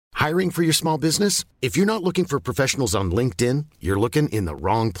Hiring for your small business? If you're not looking for professionals on LinkedIn, you're looking in the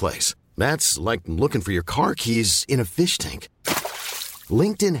wrong place. That's like looking for your car keys in a fish tank.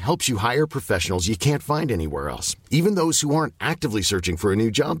 LinkedIn helps you hire professionals you can't find anywhere else, even those who aren't actively searching for a new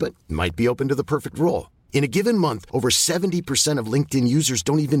job but might be open to the perfect role. In a given month, over 70% of LinkedIn users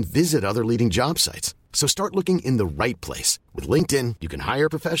don't even visit other leading job sites. So start looking in the right place. With LinkedIn, you can hire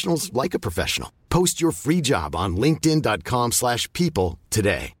professionals like a professional. Post your free job on linkedin.com/people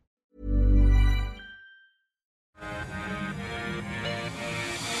today.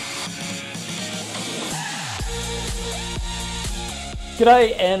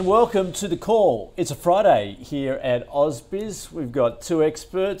 G'day and welcome to The Call. It's a Friday here at AusBiz. We've got two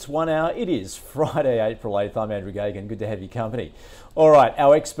experts, 1 hour. It is Friday, April 8th. I'm Andrew Gagan. Good to have your company. All right,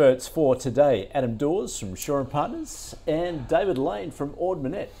 our experts for today, Adam Dawes from Shaw & Partners and David Lane from Ord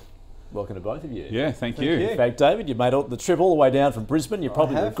Minnett. Welcome to both of you. Yeah, thank you. In fact, David, you made the trip all the way down from Brisbane. You're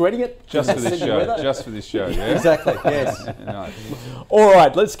probably regretting it. Just for this show. Just for this show, yeah. Exactly, yes. Nice. All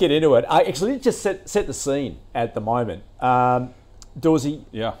right, let's get into it. Actually, let's just set the scene at the moment. Dawesy,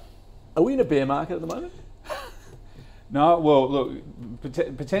 Yeah. are we in a bear market at the moment? No, well, look,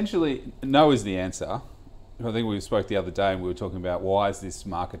 potentially no is the answer. I think we spoke the other day and we were talking about why is this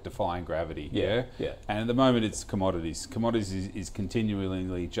market defying gravity? Yeah. And at the moment it's commodities. Commodities is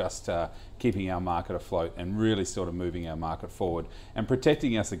continually just keeping our market afloat and really sort of moving our market forward and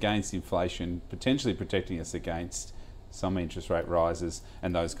protecting us against inflation, potentially protecting us against some interest rate rises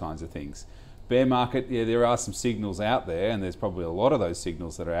and those kinds of things. Bear market, yeah, there are some signals out there, and there's probably a lot of those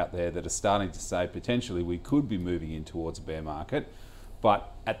signals that are out there that are starting to say potentially we could be moving in towards a bear market.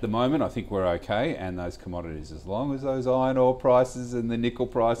 But at the moment, I think we're okay, and those commodities, as long as those iron ore prices and the nickel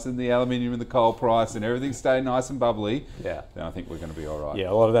price and the aluminium and the coal price and everything stay nice and bubbly, then I think we're going to be all right. Yeah,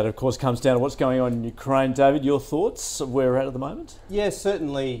 a lot of that, of course, comes down to what's going on in Ukraine. David, your thoughts of where we're at the moment? Yeah,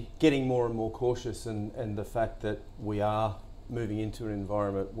 certainly getting more and more cautious, and the fact that we are moving into an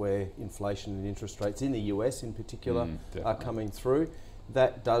environment where inflation and interest rates in the US in particular are coming through.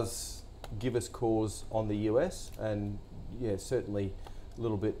 That does give us cause on the US, and yeah, certainly a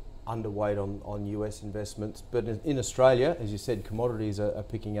little bit underweight on US investments. But in Australia, as you said, commodities are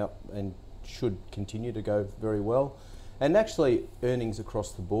picking up and should continue to go very well. And actually earnings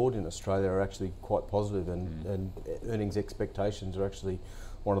across the board in Australia are actually quite positive, and earnings expectations are actually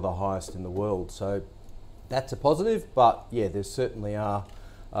one of the highest in the world. So that's a positive, but yeah, there certainly are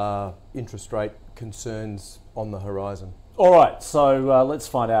interest rate concerns on the horizon. All right, so let's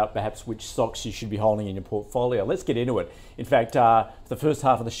find out perhaps which stocks you should be holding in your portfolio. Let's get into it. In fact, for the first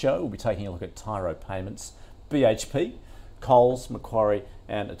half of the show, we'll be taking a look at Tyro Payments, BHP, Coles, Macquarie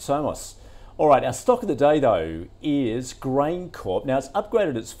and Atomos. All right, our stock of the day, though, is GrainCorp. Now, it's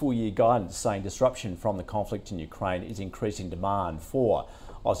upgraded its full-year guidance, saying disruption from the conflict in Ukraine is increasing demand for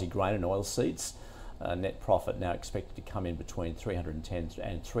Aussie grain and oilseeds. Net profit now expected to come in between 310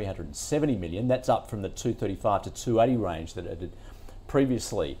 and 370 million. That's up from the 235 to 280 range that it had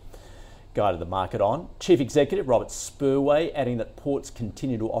previously guided the market on. Chief Executive Robert Spurway adding that ports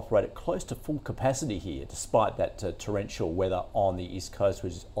continue to operate at close to full capacity here, despite that torrential weather on the East Coast,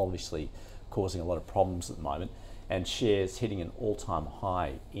 which is obviously causing a lot of problems at the moment. And shares hitting an all-time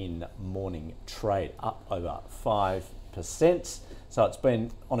high in morning trade, up over 5%. So it's been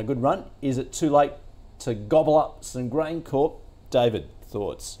on a good run. Is it too late to gobble up some GrainCorp? David,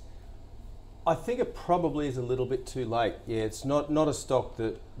 thoughts? I think it probably is a little bit too late. Yeah, it's not a stock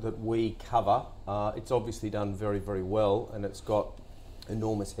that we cover. It's obviously done very, very well, and it's got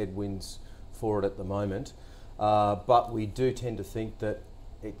enormous headwinds for it at the moment. But we do tend to think that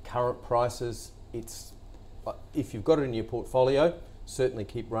at current prices, if you've got it in your portfolio, certainly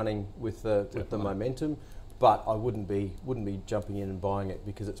keep running with the momentum. But I wouldn't be jumping in and buying it,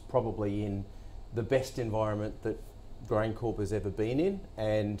 because it's probably in the best environment that GrainCorp has ever been in,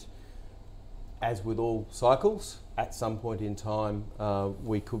 and as with all cycles, at some point in time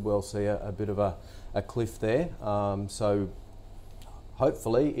we could well see a bit of a cliff there. So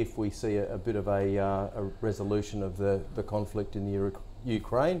hopefully, if we see a bit of a resolution of the conflict in the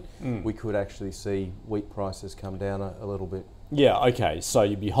Ukraine, we could actually see wheat prices come down a little bit. Yeah, okay. So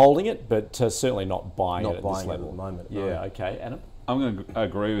you'd be holding it, but certainly not buying it at this level. At the moment. Yeah, no. Okay. Adam? I'm going to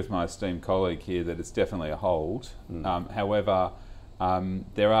agree with my esteemed colleague here that it's definitely a hold. However,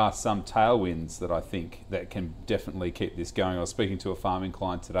 there are some tailwinds that I think that can definitely keep this going. I was speaking to a farming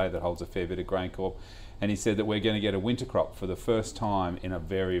client today that holds a fair bit of GrainCorp, and he said that we're going to get a winter crop for the first time in a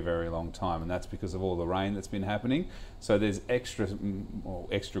very, very long time, and that's because of all the rain that's been happening. So there's extra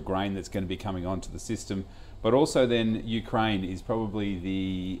grain that's going to be coming onto the system. But also then Ukraine is probably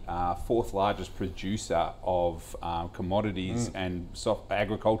the fourth largest producer of commodities and soft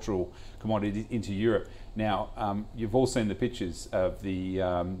agricultural commodities into Europe. Now, you've all seen the pictures of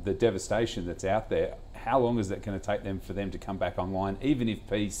the devastation that's out there. How long is that going to take them for them to come back online, even if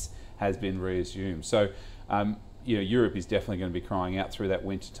peace has been reassumed? So, Europe is definitely going to be crying out through that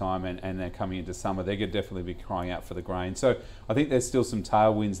winter time, and they're coming into summer. They're going to definitely be crying out for the grain. So I think there's still some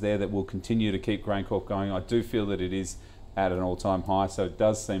tailwinds there that will continue to keep GrainCorp going. I do feel that it is at an all-time high, so it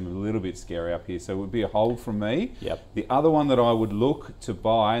does seem a little bit scary up here. So it would be a hold from me. Yep. The other one that I would look to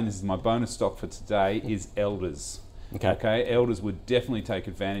buy, and this is my bonus stock for today, is Elders. Okay, Elders would definitely take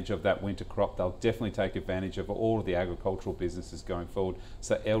advantage of that winter crop. They'll definitely take advantage of all of the agricultural businesses going forward.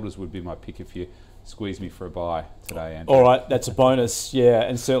 So Elders would be my pick if you squeeze me for a buy today, Andrew. All right, that's a bonus, yeah,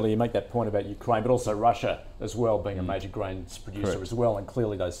 and certainly you make that point about Ukraine, but also Russia as well, being a major grains producer. Correct. As well, and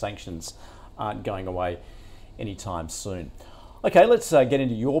clearly those sanctions aren't going away anytime soon. Okay, let's get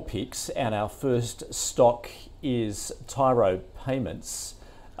into your picks, and our first stock is Tyro Payments.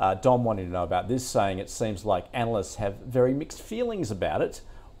 Dom wanted to know about this, saying it seems like analysts have very mixed feelings about it.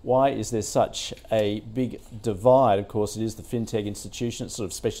 Why is there such a big divide? Of course, it is the fintech institution. It sort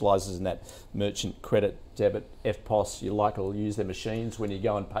of specialises in that merchant credit, debit, FPOS. You like to use their machines when you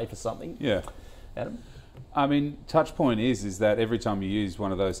go and pay for something. Yeah. Adam? I mean, Touchpoint is that every time you use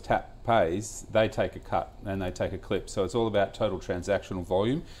one of those tap pays, they take a cut and they take a clip. So it's all about total transactional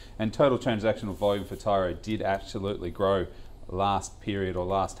volume. And total transactional volume for Tyro did absolutely grow last period or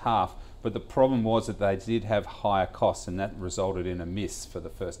last half. But the problem was that they did have higher costs, and that resulted in a miss for the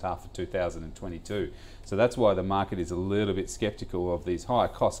first half of 2022. So that's why the market is a little bit sceptical of these higher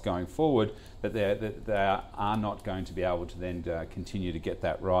costs going forward, that they are not going to be able to then continue to get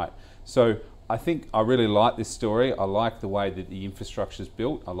that right. So I think I really like this story. I like the way that the infrastructure is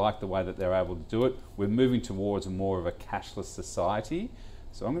built. I like the way that they're able to do it. We're moving towards more of a cashless society.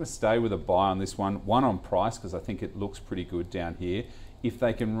 So I'm going to stay with a buy on this one on price, because I think it looks pretty good down here. If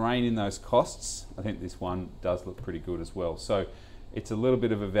they can rein in those costs, I think this one does look pretty good as well. So it's a little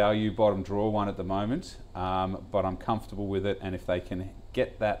bit of a value bottom drawer one at the moment, but I'm comfortable with it. And if they can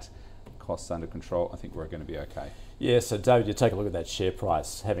get that costs under control, I think we're going to be okay. Yeah, so David, you take a look at that share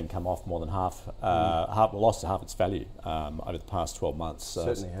price, having come off more than lost half its value over the past 12 months.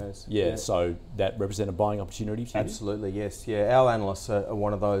 Certainly has. Yeah, so that represent a buying opportunity for you? Absolutely, yes. Yeah, our analysts are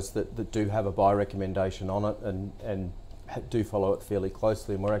one of those that do have a buy recommendation on it and do follow it fairly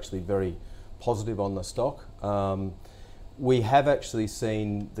closely, and we're actually very positive on the stock. We have actually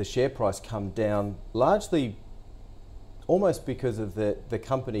seen the share price come down largely almost because of the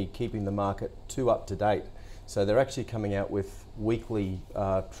company keeping the market too up to date. So they're actually coming out with weekly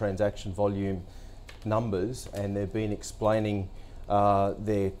transaction volume numbers, and they've been explaining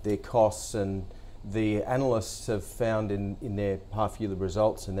their costs, and the analysts have found in their half-yearly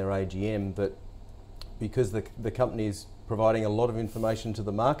results and their AGM that because the company is providing a lot of information to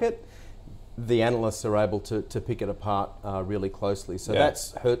the market, the analysts are able to pick it apart really closely. So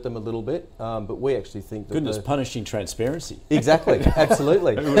that's hurt them a little bit, but we actually think that... Goodness, punishing transparency. Exactly,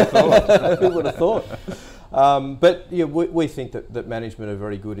 absolutely. Who would have thought? Who would have thought? But yeah, we think that management are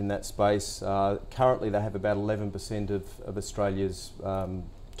very good in that space. Currently they have about 11% of Australia's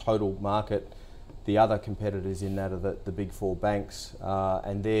total market. The other competitors in that are the big four banks,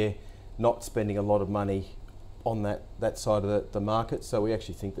 and they're not spending a lot of money on that side of the market. So we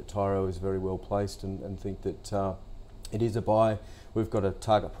actually think that Tyro is very well placed, and think that it is a buy. We've got a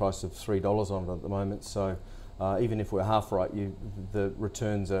target price of $3 on it at the moment. So even if we're half right, the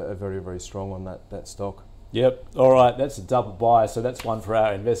returns are very, very strong on that stock. Yep. All right. That's a double buy. So that's one for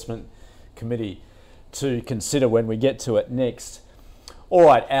our investment committee to consider when we get to it next. All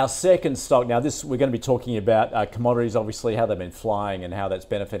right. Our second stock. Now, we're going to be talking about commodities, obviously, how they've been flying and how that's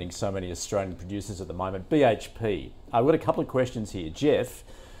benefiting so many Australian producers at the moment. BHP. I've got a couple of questions here. Jeff,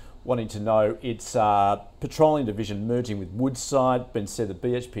 wanting to know, its petroleum division merging with Woodside. Been said that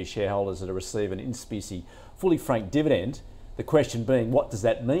BHP shareholders are to receive an in-specie fully franked dividend. The question being, what does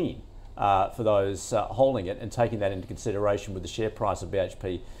that mean for those holding it, and taking that into consideration, with the share price of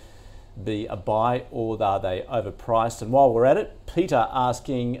BHP be a buy, or are they overpriced? And while we're at it, Peter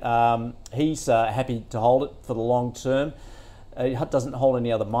asking, he's happy to hold it for the long term. He doesn't hold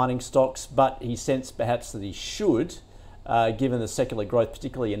any other mining stocks, but he sensed perhaps that he should, given the secular growth,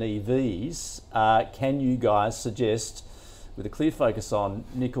 particularly in EVs. Can you guys suggest, with a clear focus on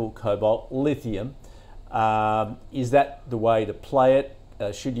nickel, cobalt, lithium, is that the way to play it?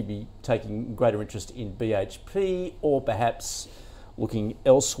 should you be taking greater interest in BHP or perhaps looking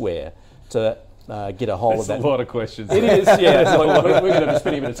elsewhere to get a hold of that? That's a lot of questions. It is, yeah. We're going to be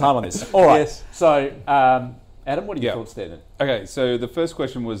spending a bit of time on this. All right. Yes. So, Adam, what are your thoughts there then? Okay, so the first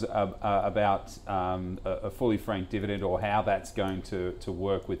question was about a fully franked dividend, or how that's going to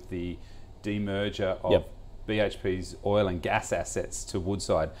work with the demerger of BHP's oil and gas assets to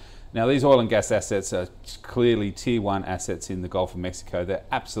Woodside. Now, these oil and gas assets are clearly tier 1 assets in the Gulf of Mexico. They're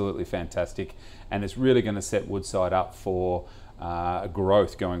absolutely fantastic, and it's really going to set Woodside up for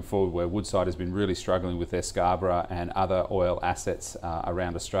growth going forward, where Woodside has been really struggling with their Scarborough and other oil assets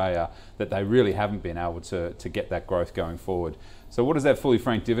around Australia, that they really haven't been able to get that growth going forward. So what does that fully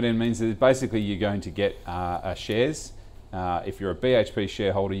franked dividend mean? Is basically you're going to get shares. If you're a BHP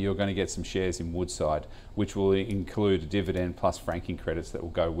shareholder, you're going to get some shares in Woodside, which will include a dividend plus franking credits that will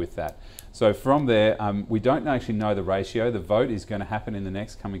go with that. So from there, we don't actually know the ratio. The vote is going to happen in the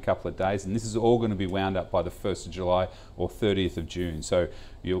next coming couple of days, and this is all going to be wound up by the 1st of July or 30th of June. So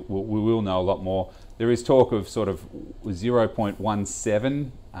we will know a lot more. There is talk of sort of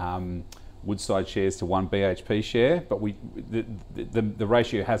 0.17 Woodside shares to 1 BHP share, but the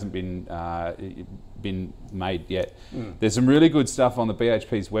ratio hasn't been made yet. There's some really good stuff on the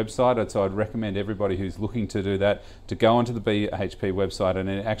BHP's website, so I'd recommend everybody who's looking to do that to go onto the BHP website, and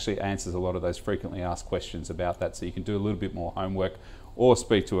it actually answers a lot of those frequently asked questions about that, so you can do a little bit more homework or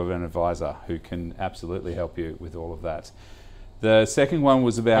speak to an advisor who can absolutely help you with all of that. The second one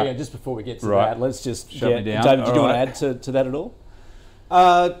was about... Yeah, just before we get to that, let's just... Shut me down. David, do you want to add to that at all?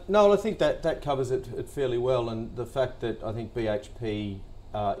 No, I think that covers it fairly well, and the fact that I think BHP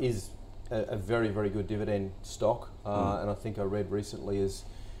is a very, very good dividend stock, and I think I read recently is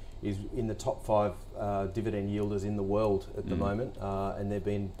in the top 5 dividend yielders in the world at the moment, and they've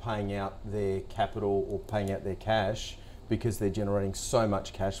been paying out their capital or paying out their cash because they're generating so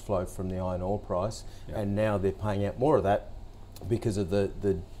much cash flow from the iron ore price, and now they're paying out more of that because of the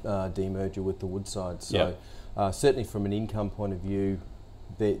demerger with the Woodside. So certainly from an income point of view,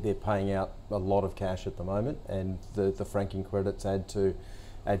 they're paying out a lot of cash at the moment, and the franking credits add to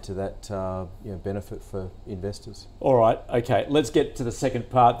that benefit for investors. All right, okay. Let's get to the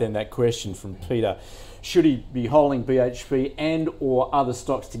second part then, that question from Peter. Should he be holding BHP and or other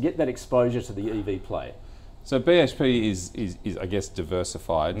stocks to get that exposure to the EV play? So BHP is I guess,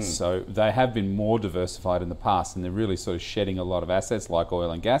 diversified. So they have been more diversified in the past, and they're really sort of shedding a lot of assets like oil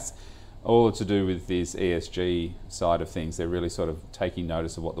and gas. All to do with this ESG side of things. They're really sort of taking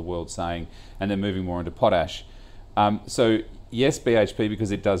notice of what the world's saying, and they're moving more into potash. So yes, BHP,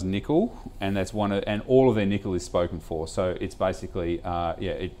 because it does nickel, and that's and all of their nickel is spoken for. So it's basically,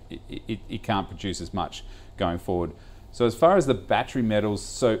 it can't produce as much going forward. So as far as the battery metals,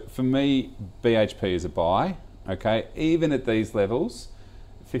 so for me, BHP is a buy. Okay, even at these levels,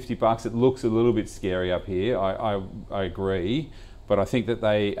 $50, it looks a little bit scary up here. I agree. But I think that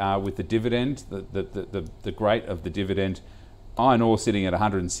they, with the dividend, the great of the dividend, iron ore sitting at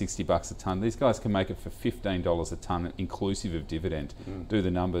 $160 a tonne. These guys can make it for $15 a tonne, inclusive of dividend. Do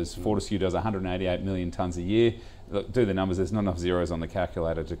the numbers. Fortescue does 188 million tonnes a year. Look, do the numbers. There's not enough zeros on the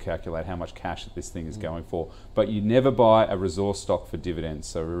calculator to calculate how much cash this thing is going for. But you never buy a resource stock for dividends.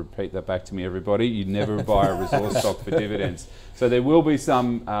 So repeat that back to me, everybody. You never buy a resource stock for dividends. So there will be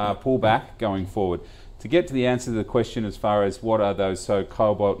some pullback going forward. To get to the answer to the question as far as what are those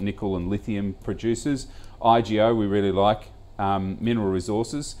cobalt, nickel and lithium producers, IGO we really like. Mineral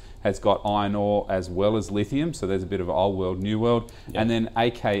Resources has got iron ore as well as lithium, so there's a bit of old world, new world. And then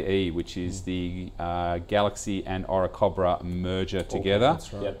AKE, which is the Galaxy and Orocobre merger together.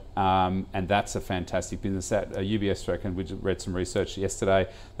 That's right. And that's a fantastic business. That UBS reckon, we read some research yesterday,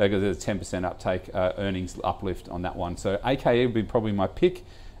 they got a 10% uptake, earnings uplift on that one. So AKE would be probably my pick.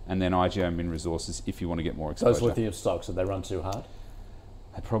 And then IGO Min Resources if you want to get more exposure. Those lithium stocks, have they run too hard?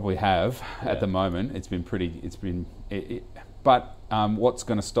 They probably have at the moment. It's been pretty. But what's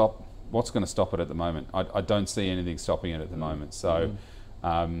going to stop? What's going to stop it at the moment? I don't see anything stopping it at the moment. So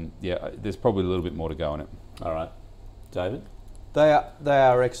there's probably a little bit more to go on it. All right, David. They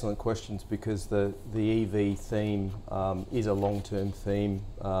are excellent questions because the EV theme is a long-term theme.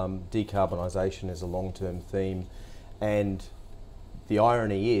 Decarbonisation is a long-term theme, and the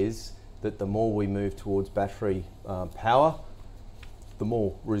irony is that the more we move towards battery power, the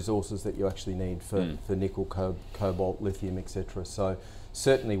more resources that you actually need for nickel, cobalt, lithium, etc. So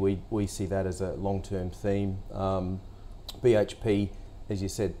certainly we see that as a long-term theme. BHP, as you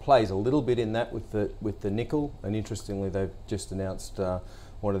said, plays a little bit in that with the nickel, and interestingly they've just announced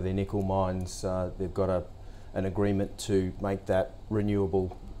one of their nickel mines, they've got an agreement to make that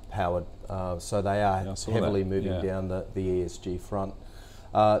renewable powered. So they are heavily moving down the ESG front.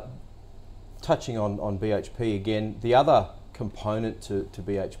 Touching on BHP again, the other component to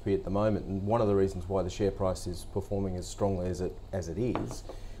BHP at the moment, and one of the reasons why the share price is performing as strongly as it is,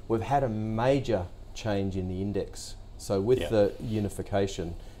 we've had a major change in the index. So with the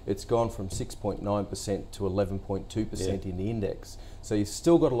unification, it's gone from 6.9% to 11.2% in the index. So you've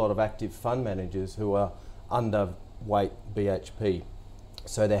still got a lot of active fund managers who are underweight BHP.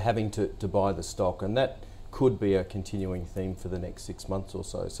 So they're having to buy the stock, and that could be a continuing theme for the next 6 months or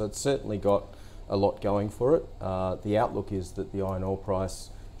so. So it's certainly got a lot going for it. The outlook is that the iron ore price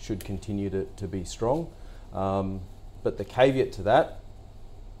should continue to be strong. But the caveat to that,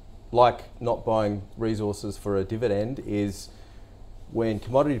 like not buying resources for a dividend, is when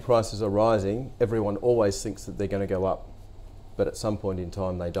commodity prices are rising, everyone always thinks that they're going to go up, but at some point in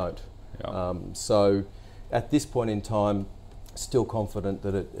time they don't. Yeah. So at this point in time, still confident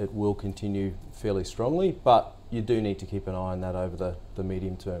that it will continue fairly strongly, but you do need to keep an eye on that over the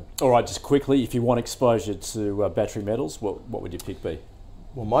medium term. All right, just quickly, if you want exposure to battery metals, what would your pick be?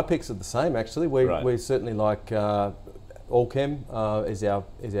 Well, my picks are the same actually. We certainly like Allchem is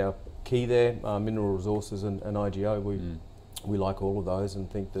our key there. Mineral Resources and IGO, we like all of those and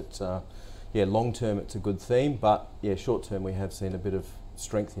think that long term it's a good theme, but short term we have seen a bit of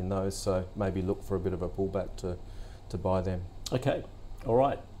strength in those, so maybe look for a bit of a pullback to buy them. Okay, all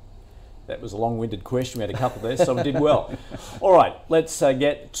right. That was a long-winded question. We had a couple there, so we did well. All right, let's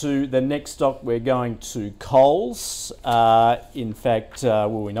get to the next stock. We're going to Coles. In fact,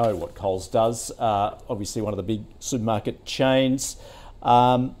 we know what Coles does. Obviously, one of the big supermarket chains.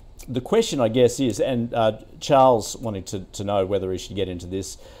 The question, I guess, is, and Charles wanted to know whether he should get into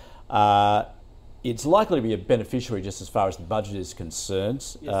this, it's likely to be a beneficiary just as far as the budget is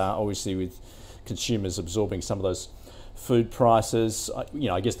concerned. Yes. Obviously, with consumers absorbing some of those food prices,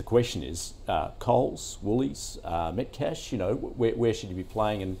 I guess the question is, Coles, Woolies, Metcash, where should you be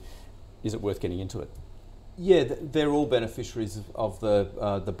playing, and is it worth getting into it? Yeah, they're all beneficiaries of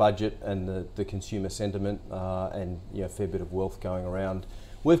the budget and the consumer sentiment, and a fair bit of wealth going around.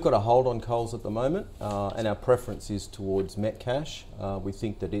 We've got a hold on Coles at the moment, and our preference is towards Metcash. We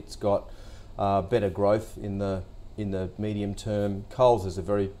think that it's got better growth in the medium term. Coles is a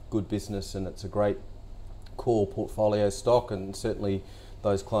very good business, and it's a great core portfolio stock, and certainly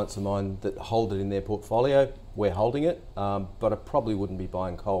those clients of mine that hold it in their portfolio, we're holding it, but I probably wouldn't be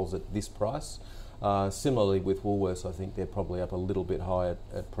buying Coles at this price. Similarly with Woolworths, I think they're probably up a little bit high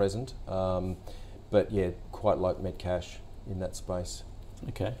at present, but quite like Metcash in that space.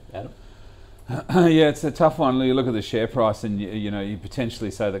 Okay, Adam? It's a tough one. You look at the share price and you potentially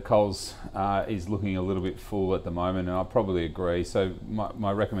say that Coles is looking a little bit full at the moment, and I probably agree. So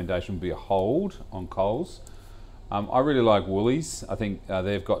my recommendation would be a hold on Coles. I really like Woolies. I think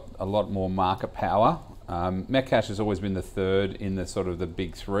they've got a lot more market power. Metcash has always been the third in the sort of the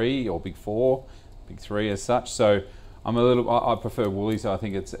big three or big four, big three as such. So I prefer Woolies. I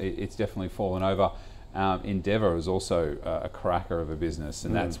think it's definitely fallen over. Endeavour is also a cracker of a business,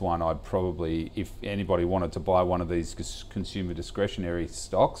 and that's one I'd probably, if anybody wanted to buy one of these consumer discretionary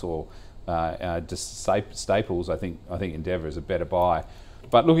stocks or just staples, I think Endeavour is a better buy.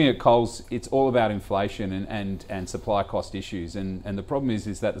 But looking at Coles, it's all about inflation and supply cost issues, and the problem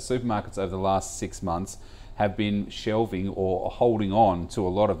is that the supermarkets over the last 6 months have been shelving or holding on to a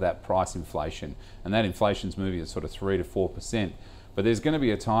lot of that price inflation, and that inflation's moving at sort of 3 to 4%. But there's going to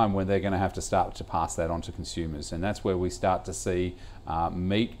be a time when they're going to have to start to pass that on to consumers, and that's where we start to see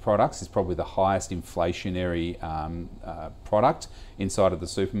meat products is probably the highest inflationary product inside of the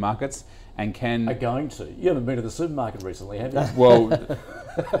supermarkets. And are going to. You haven't been to the supermarket recently, have you? Well,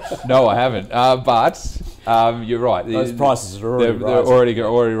 no, I haven't. But you're right. Those prices are already rising. They're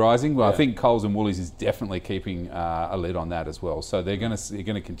already rising. Well, I think Coles and Woolies is definitely keeping a lid on that as well. So they're going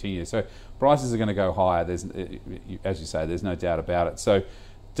to continue. So prices are going to go higher. There's, as you say, there's no doubt about it. So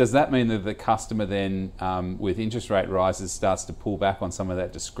does that mean that the customer then, with interest rate rises, starts to pull back on some of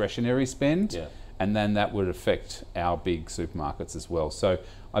that discretionary spend? Yeah. And then that would affect our big supermarkets as well. So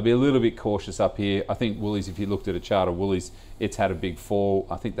I'd be a little bit cautious up here. I think Woolies, if you looked at a chart of Woolies, it's had a big fall.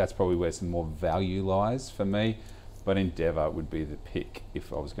 I think that's probably where some more value lies for me. But Endeavour would be the pick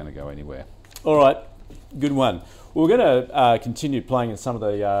if I was going to go anywhere. All right, good one. We're going to continue playing in some of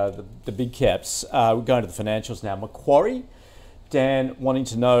the big caps. We're going to the financials now. Macquarie, Dan wanting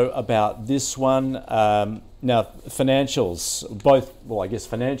to know about this one. Now, financials,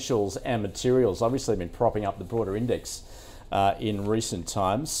 financials and materials obviously have been propping up the broader index in recent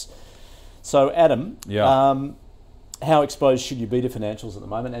times. So, Adam, how exposed should you be to financials at the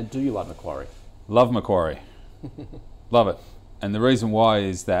moment, and do you love Macquarie? Love Macquarie. Love it. And the reason why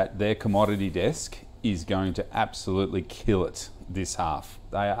is that their commodity desk is going to absolutely kill it this half.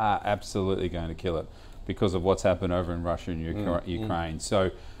 They are absolutely going to kill it because of what's happened over in Russia and Ukraine.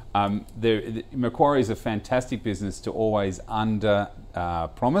 So Macquarie is a fantastic business to always under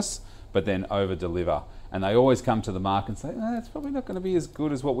promise, but then over deliver. And they always come to the market and say, it's probably not going to be as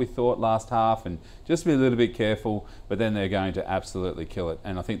good as what we thought last half, and just be a little bit careful, but then they're going to absolutely kill it.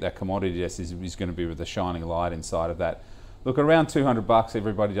 And I think that commodity desk is going to be with the shining light inside of that. Look, around $200,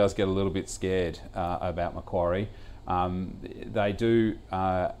 everybody does get a little bit scared about Macquarie.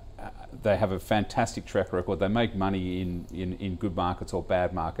 They have a fantastic track record. They make money in good markets or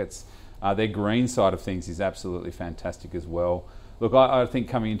bad markets. Their green side of things is absolutely fantastic as well. Look, I think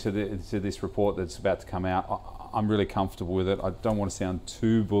coming into this report that's about to come out, I'm really comfortable with it. I don't want to sound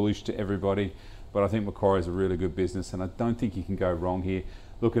too bullish to everybody, but I think Macquarie is a really good business, and I don't think you can go wrong here.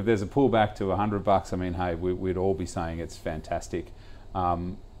 Look, if there's a pullback to $100, I mean, hey, we'd all be saying it's fantastic.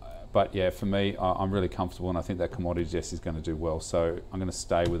 But yeah, for me, I'm really comfortable, and I think that commodity desk is going to do well. So I'm going to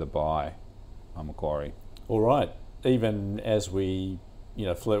stay with a buy on Macquarie. All right. Even as we,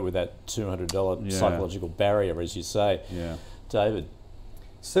 flirt with that $200 psychological barrier, as you say. Yeah. David?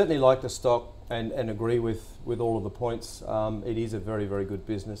 Certainly like the stock and agree with all of the points. It is a very, very good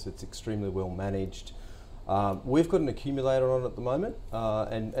business. It's extremely well managed. We've got an accumulator on at the moment,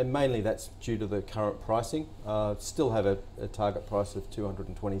 and mainly that's due to the current pricing. Still have a target price of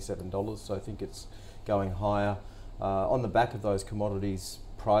 $227, so I think it's going higher on the back of those commodities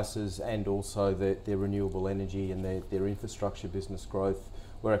prices and also their renewable energy and their infrastructure business growth.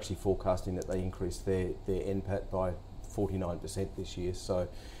 We're actually forecasting that they increase their NPAT by 49% this year, so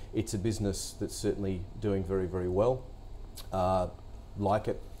it's a business that's certainly doing very, very well. Like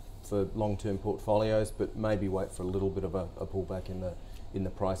it for long-term portfolios, but maybe wait for a little bit of a pullback in the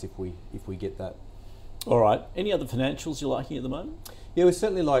price if we get that. All right. Any other financials you're liking at the moment? Yeah, we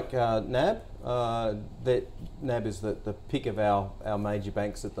certainly like NAB. That NAB is the pick of our major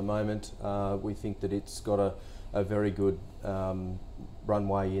banks at the moment. We think that it's got a very good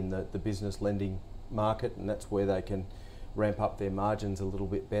runway in the business lending market, and that's where they can ramp up their margins a little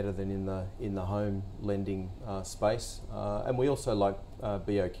bit better than in the home lending space. And we also like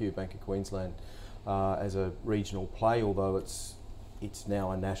BOQ, Bank of Queensland, as a regional play, although it's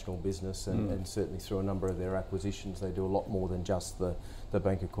now a national business, and certainly through a number of their acquisitions they do a lot more than just the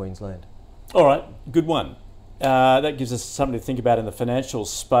Bank of Queensland. All right, good one. That gives us something to think about in the financial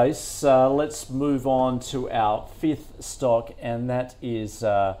space. Let's move on to our fifth stock, and that is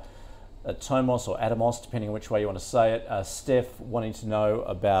Tomos or Atomos, depending on which way you want to say it. Steph wanting to know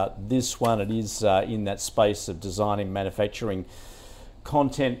about this one. It is in that space of designing, manufacturing,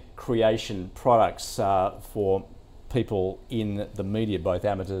 content creation products for people in the media, both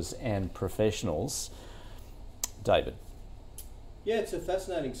amateurs and professionals. David? Yeah, it's a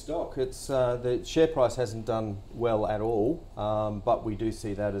fascinating stock. It's the share price hasn't done well at all, but we do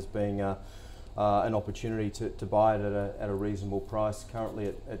see that as being an opportunity to buy it at a reasonable price.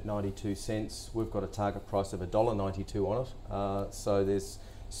 Currently at 92 cents. We've got a target price of $1.92 on it. So there's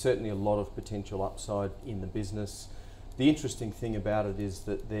certainly a lot of potential upside in the business. The interesting thing about it is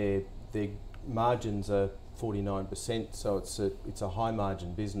that their margins are 49%, so it's a high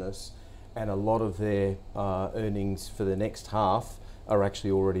margin business, and a lot of their earnings for the next half are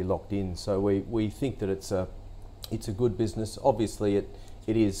actually already locked in. So we think that it's a good business. Obviously it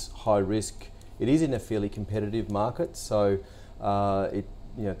is high risk. It is in a fairly competitive market, so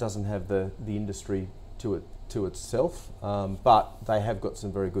it doesn't have the industry to itself, but they have got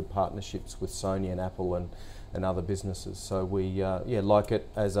some very good partnerships with Sony and Apple and other businesses. So we like it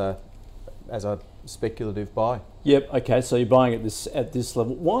as a speculative buy. Yep. Okay. So you're buying at this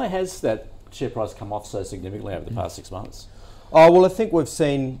level. Why has that share price come off so significantly over the past 6 months? Oh, well, I think we've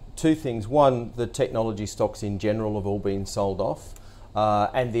seen two things. One, the technology stocks in general have all been sold off,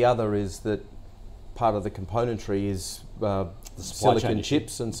 and the other is that part of the componentry is silicon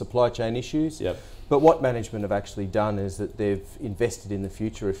chips and supply chain issues. Yep. But what management have actually done is that they've invested in the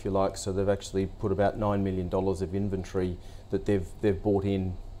future, if you like. So they've actually put about $9 million of inventory that they've bought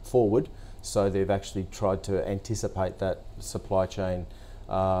in forward. So they've actually tried to anticipate that supply chain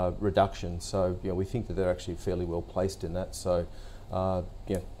reduction. So we think that they're actually fairly well placed in that. So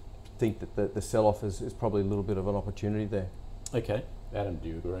think that the sell-off is probably a little bit of an opportunity there. Okay. Adam, do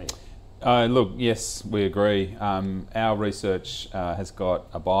you agree? Look, yes, we agree. Our research has got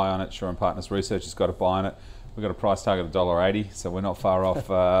a buy on it. Shaw and Partners Research has got a buy on it. We've got a price target of $1.80, so we're not far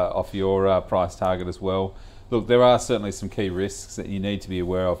off your price target as well. Look, there are certainly some key risks that you need to be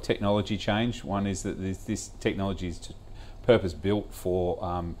aware of. Technology change. One is that this technology is purpose-built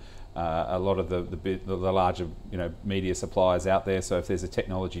for a lot of the larger media suppliers out there. So if there's a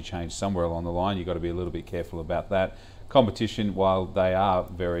technology change somewhere along the line, you've got to be a little bit careful about that. Competition, while they are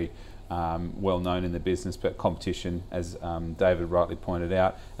very well known in the business, but competition, as David rightly pointed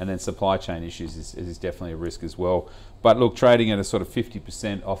out, and then supply chain issues is definitely a risk as well. But look, trading at a sort of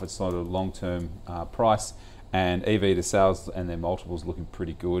 50% off its sort of long-term price, and EV to sales and their multiples looking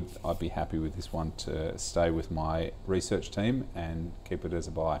pretty good. I'd be happy with this one to stay with my research team and keep it as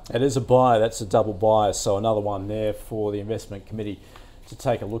a buy. It is a buy. That's a double buy. So another one there for the investment committee to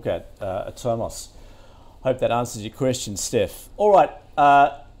take a look at Atomos. Hope that answers your question, Steph. All right,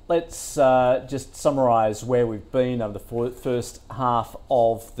 let's just summarise where we've been over the first half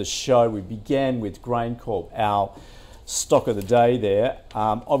of the show. We began with GrainCorp, our stock of the day there,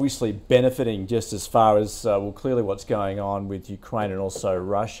 obviously benefiting just as far as, clearly what's going on with Ukraine and also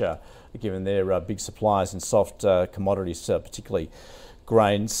Russia, given their big suppliers in soft commodities, particularly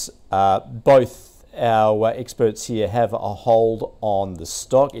grains. Both our experts here have a hold on the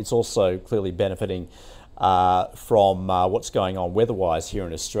stock. It's also clearly benefiting from what's going on weather-wise here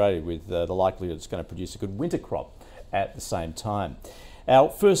in Australia, with the likelihood it's going to produce a good winter crop at the same time. Our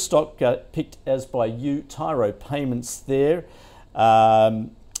first stock picked as by you, Tyro Payments there.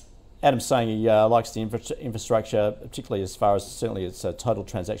 Adam's saying he likes the infrastructure, particularly as far as certainly its total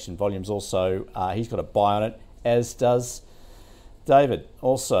transaction volumes. Also, he's got a buy on it, as does David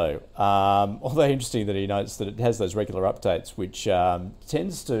also. Although interesting that he notes that it has those regular updates, which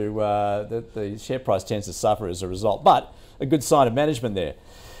tends to, the share price tends to suffer as a result, but a good sign of management there.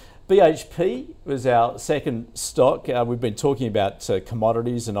 BHP was our second stock. We've been talking about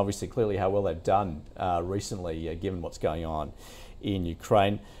commodities and obviously clearly how well they've done recently, given what's going on in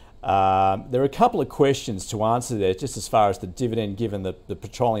Ukraine. There are a couple of questions to answer there, just as far as the dividend, given the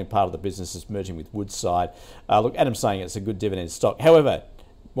petroleum part of the business is merging with Woodside. Look, Adam's saying it's a good dividend stock. However,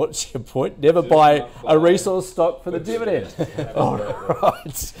 what's your point? Never buy a resource stock for the dividend. All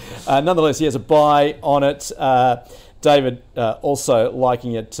right. Nonetheless, he has a buy on it. David also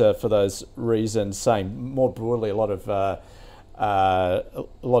liking it for those reasons, saying more broadly a lot of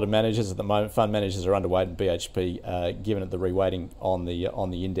managers at the moment, fund managers, are underweight in BHP, given it the reweighting on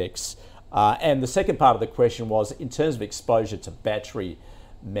the index. And the second part of the question was, in terms of exposure to battery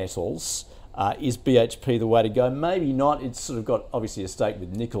metals, is BHP the way to go? Maybe not. It's sort of got obviously a stake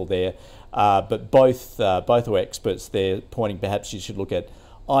with nickel there, but both our experts there pointing perhaps you should look at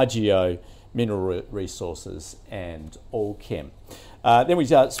IGO, Mineral Resources and Allchem. Then we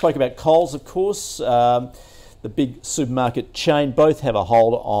spoke about Coles, of course, the big supermarket chain. Both have a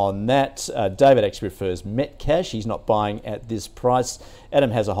hold on that. David actually prefers Metcash. He's not buying at this price.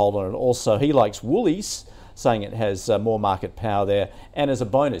 Adam has a hold on it also. He likes Woolies, saying it has more market power there. And as a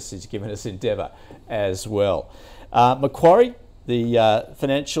bonus, he's given us Endeavour as well. Macquarie, the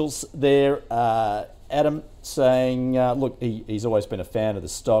financials there. Adam saying, look, he's always been a fan of the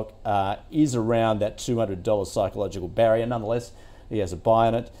stock, is around that $200 psychological barrier. Nonetheless, he has a buy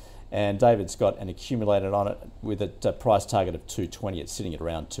on it, and David's got an accumulated on it with a price target of 220. It's sitting at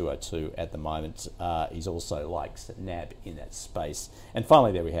around 202 at the moment. He's also likes NAB in that space. And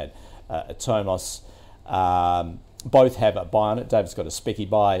finally, there we had Atomos. Both have a buy on it. David's got a specky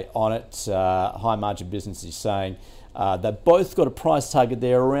buy on it. High margin business, he's saying. They've both got a price target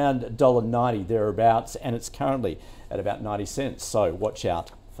there around $1.90 thereabouts, and it's currently at about 90 cents. So watch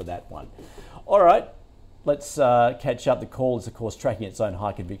out for that one. All right, let's catch up. The call is, of course, tracking its own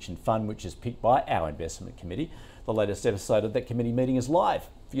high conviction fund, which is picked by our investment committee. The latest episode of that committee meeting is live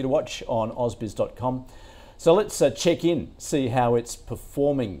for you to watch on ausbiz.com. So let's check in, see how it's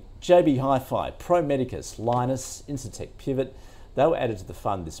performing. JB Hi-Fi, Pro Medicus, Linus, Incitec Pivot. They were added to the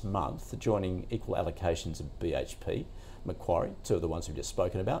fund this month, joining equal allocations of BHP, Macquarie, two of the ones we've just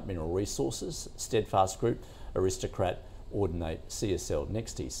spoken about, Mineral Resources, Steadfast Group, Aristocrat, Ordinate, CSL,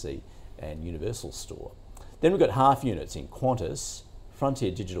 NextDC, and Universal Store. Then we've got half units in Qantas,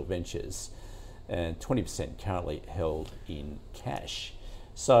 Frontier Digital Ventures, and 20% currently held in cash.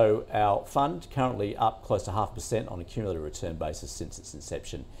 So our fund currently up close to 0.5% on a cumulative return basis since its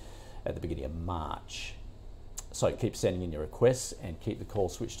inception at the beginning of March. So keep sending in your requests and keep the call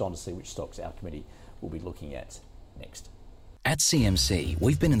switched on to see which stocks our committee will be looking at next. At CMC,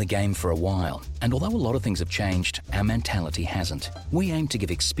 we've been in the game for a while, and although a lot of things have changed, our mentality hasn't. We aim to give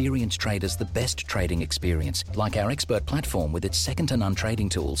experienced traders the best trading experience, like our expert platform with its second-to-none trading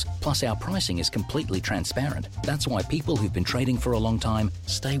tools. Plus, our pricing is completely transparent. That's why people who've been trading for a long time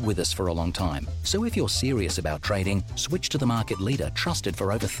stay with us for a long time. So if you're serious about trading, switch to the market leader trusted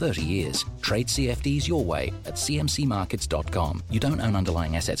for over 30 years. Trade CFDs your way at cmcmarkets.com. You don't own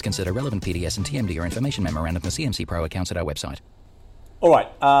underlying assets. Consider relevant PDS and TMD or information memorandum for CMC Pro accounts at our website. All right,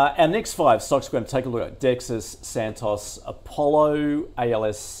 our next 5 stocks we're going to take a look at: Dexus, Santos, Apollo,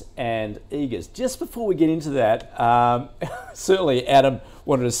 ALS, and Eagers. Just before we get into that, certainly Adam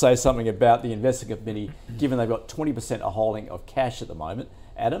wanted to say something about the investing committee, given they've got 20% a holding of cash at the moment.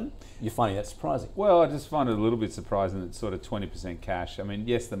 Adam, you're finding that surprising? Well, I just find it a little bit surprising that it's sort of 20% cash. I mean,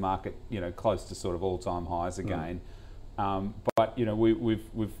 yes, the market, close to sort of all-time highs again, but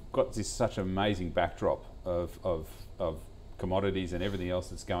we've got this such amazing backdrop of commodities and everything else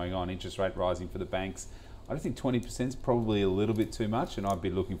that's going on. Interest rate rising for the banks. I don't think 20% is probably a little bit too much, and I'd be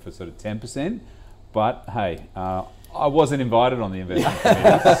looking for sort of 10%. But hey, I wasn't invited on the investment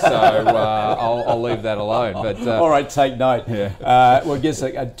committee, so I'll leave that alone. But all right, take note. Yeah. Well, I guess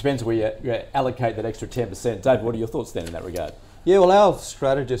it depends where you allocate that extra 10%. David, what are your thoughts then in that regard? Yeah, well, our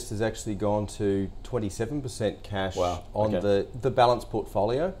strategist has actually gone to 27% cash on the balanced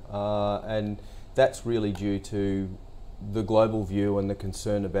portfolio, and that's really due to the global view and the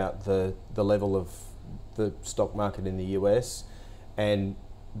concern about the level of the stock market in the US, and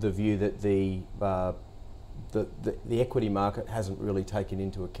the view that the equity market hasn't really taken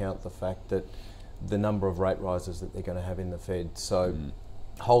into account the fact that the number of rate rises that they're going to have in the Fed. So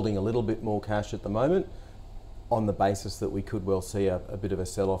holding a little bit more cash at the moment on the basis that we could well see a bit of a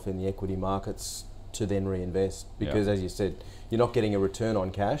sell-off in the equity markets to then reinvest. Because as you said, you're not getting a return on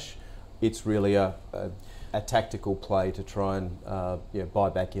cash. It's really a tactical play to try and buy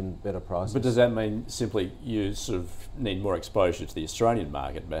back in better prices. But does that mean simply you sort of need more exposure to the Australian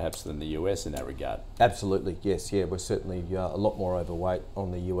market perhaps than the US in that regard? Absolutely, yes. Yeah, we're certainly a lot more overweight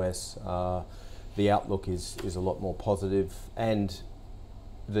on the US. The outlook is a lot more positive, and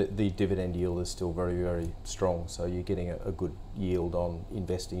the dividend yield is still very, very strong. So you're getting a good yield on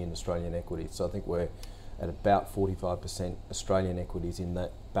investing in Australian equities. So I think we're at about 45% Australian equities in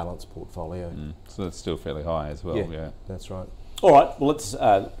that balanced portfolio. So that's still fairly high as well. Yeah. That's right. All right, well, let's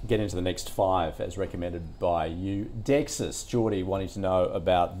get into the next 5 as recommended by you. Dexus, Geordie wanting to know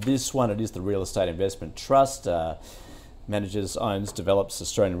about this one. It is the Real Estate Investment Trust. Manages, owns, develops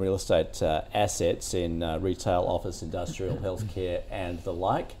Australian real estate assets in retail, office, industrial, healthcare and the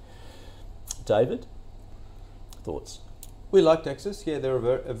like. David, thoughts? We like Dexus. Yeah, they're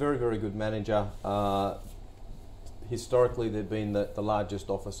a very, very good manager. Historically, they've been the largest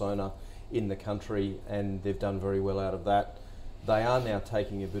office owner in the country, and they've done very well out of that. They are now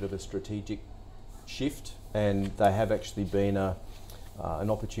taking a bit of a strategic shift, and they have actually been an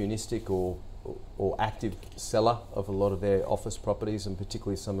opportunistic or active seller of a lot of their office properties, and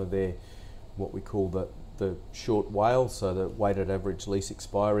particularly some of their what we call the short WALE, so the weighted average lease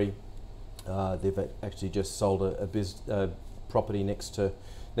expiry. They've actually just sold a property next to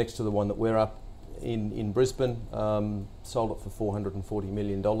the one that we're up in Brisbane, sold it for $440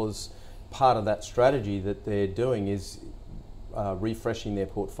 million. Part of that strategy that they're doing is refreshing their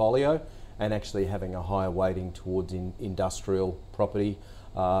portfolio and actually having a higher weighting towards industrial property,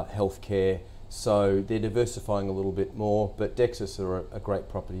 healthcare. So they're diversifying a little bit more, but Dexus are a great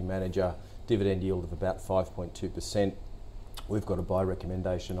property manager, dividend yield of about 5.2%. We've got a buy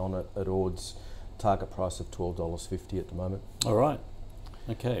recommendation on it at Ords, target price of $12.50 at the moment. All right.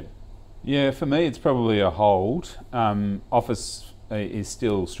 Okay. Yeah, for me, it's probably a hold. Office is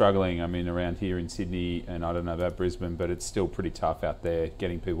still struggling. I mean, around here in Sydney, and I don't know about Brisbane, but it's still pretty tough out there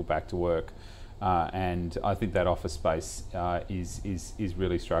getting people back to work. And I think that office space is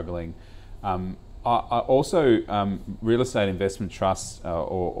really struggling. I also, real estate investment trusts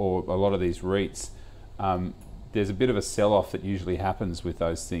or a lot of these REITs, there's a bit of a sell-off that usually happens with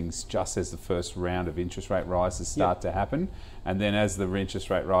those things just as the first round of interest rate rises start to happen. And then as the interest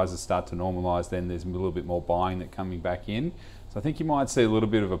rate rises start to normalise, then there's a little bit more buying that coming back in. So I think you might see a little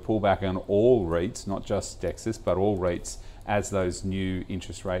bit of a pullback on all REITs, not just Dexus, but all REITs, as those new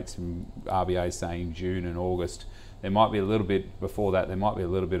interest rates from RBA saying June and August. There might be a little bit before that, there might be a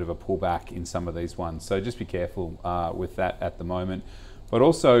little bit of a pullback in some of these ones. So just be careful with that at the moment. But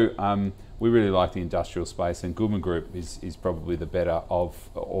also, we really like the industrial space, and Goodman Group is probably the better of,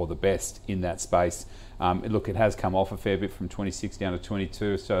 or the best in that space. Look, it has come off a fair bit from 26 down to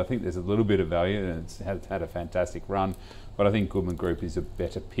 22, so I think there's a little bit of value, and it's had a fantastic run. But I think Goodman Group is a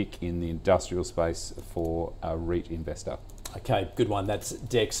better pick in the industrial space for a REIT investor. Okay, good one. That's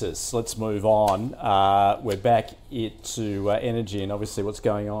Dexus. Let's move on. We're back to energy, and obviously what's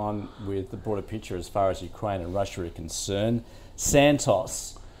going on with the broader picture as far as Ukraine and Russia are concerned.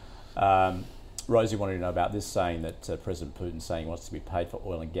 Santos. Rosie wanted to know about this, saying that President Putin saying he wants to be paid for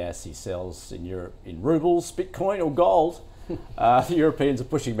oil and gas he sells in Europe in rubles, Bitcoin or gold. The Europeans are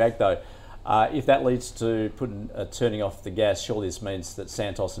pushing back though. If that leads to Putin turning off the gas, surely this means that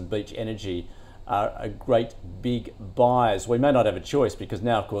Santos and Beach Energy are great big buyers. We may not have a choice because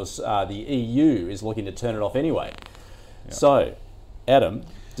now, of course, the EU is looking to turn it off anyway. Yep. So, Adam,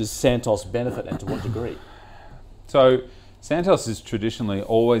 does Santos benefit and to what degree? So, Santos has traditionally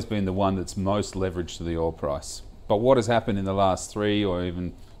always been the one that's most leveraged to the oil price. But what has happened in the last 3 or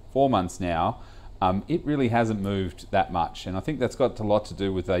even 4 months now, it really hasn't moved that much. And I think that's got a lot to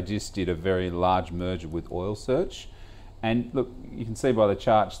do with they just did a very large merger with Oil Search. And look, you can see by the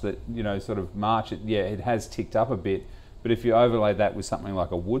charts that, sort of March, it has ticked up a bit. But if you overlay that with something like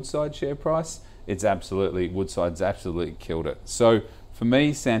a Woodside share price, Woodside's absolutely killed it. So for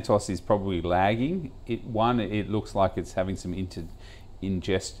me, Santos is probably lagging. It looks like it's having some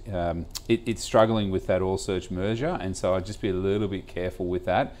it's struggling with that Oil Search merger, and so I'd just be a little bit careful with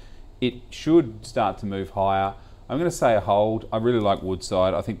that. It should start to move higher. I'm going to say a hold. I really like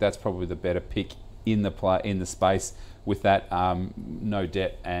Woodside. I think that's probably the better pick in the space with that no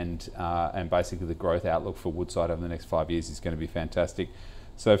debt and basically the growth outlook for Woodside over the next 5 years is going to be fantastic.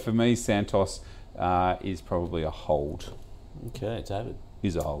 So for me, Santos is probably a hold. Okay, David.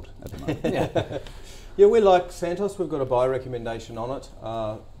 Is a hold at the moment. Yeah, we like Santos. We've got a buy recommendation on it.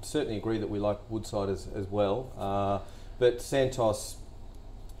 Certainly agree that we like Woodside as well. But Santos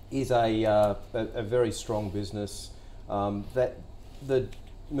is a very strong business. That the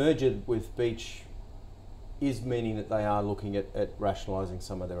merger with Beach is meaning that they are looking at rationalising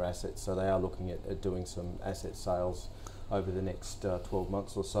some of their assets. So they are looking at doing some asset sales over the next 12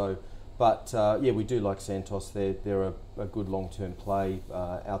 months or so. But we do like Santos. They're a good long-term play.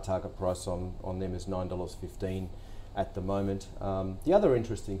 Our target price on them is $9.15 at the moment. The other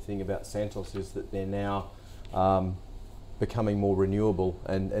interesting thing about Santos is that they're now becoming more renewable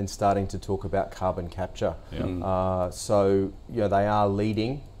and starting to talk about carbon capture. Yeah. So they are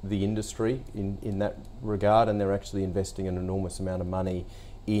leading the industry in that regard, and they're actually investing an enormous amount of money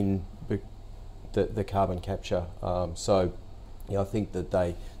in the carbon capture. I think that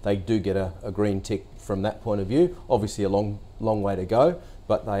they do get a green tick from that point of view. Obviously a long way to go,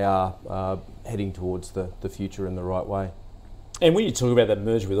 but they are heading towards the future in the right way. And when you talk about that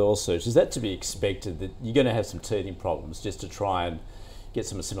merger with Oil Search, is that to be expected that you're going to have some teething problems just to try and get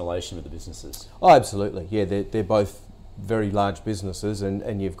some assimilation with the businesses? Oh, absolutely. Yeah, they're both very large businesses,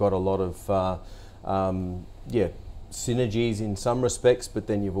 and you've got a lot of synergies in some respects, but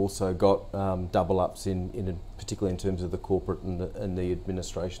then you've also got double ups in particularly in terms of the corporate and the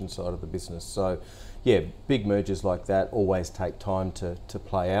administration side of the business. So, yeah, big mergers like that always take time to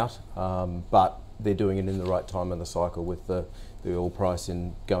play out, but they're doing it in the right time of the cycle with the oil price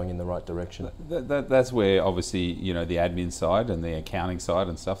going in the right direction. That's where obviously the admin side and the accounting side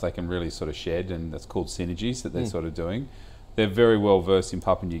and stuff they can really sort of shed, and that's called synergies that they're sort of doing. They're very well versed in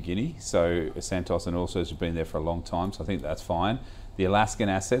Papua New Guinea, so Santos and Oil Search have been there for a long time, so I think that's fine. The Alaskan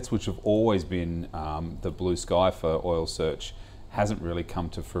assets, which have always been the blue sky for Oil Search, hasn't really come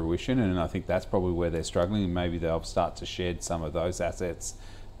to fruition, and I think that's probably where they're struggling, and maybe they'll start to shed some of those assets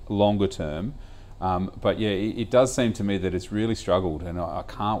longer term. But yeah, it does seem to me that it's really struggled, and I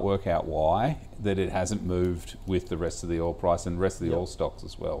can't work out why that it hasn't moved with the rest of the oil price and the rest of the oil stocks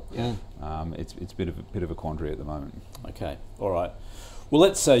as well. Yeah. It's a bit of a quandary at the moment. Okay, all right. Well,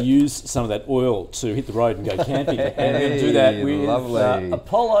 let's use some of that oil to hit the road and go camping, and do that with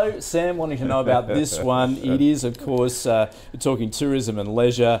Apollo. Sam wanting to know about this one. It is, of course, we're talking tourism and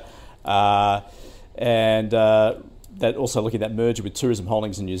leisure, and that also looking at that merger with Tourism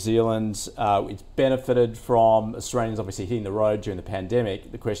Holdings in New Zealand. It's benefited from Australians obviously hitting the road during the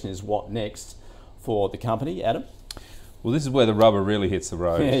pandemic. The question is, what next for the company, Adam? Well, this is where the rubber really hits the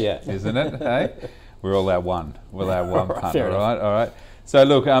road, yeah. Isn't it? Hey? We're all our one. We're our one partner, right? All right. So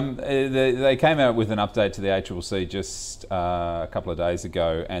look, they came out with an update to the ACCC just a couple of days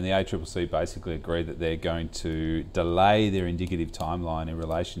ago, and the ACCC basically agreed that they're going to delay their indicative timeline in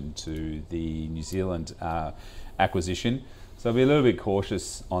relation to the New Zealand acquisition. So I'll be a little bit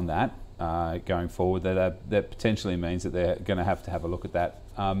cautious on that going forward. That potentially means that they're going to have a look at that.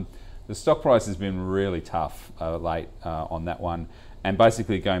 The stock price has been really tough late on that one, and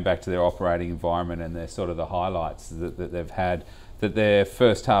basically going back to their operating environment and their sort of the highlights that they've had, that their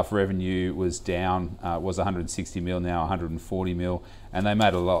first half revenue was down, was 160 mil, now 140 mil, and they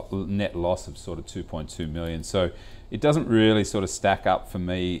made a net loss of sort of 2.2 million. So it doesn't really sort of stack up for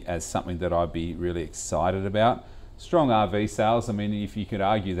me as something that I'd be really excited about. Strong RV sales. I mean, if you could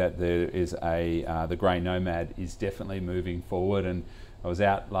argue that there is the Grey Nomad is definitely moving forward, and I was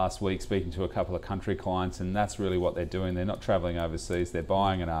out last week speaking to a couple of country clients, and that's really what they're doing. They're not travelling overseas, they're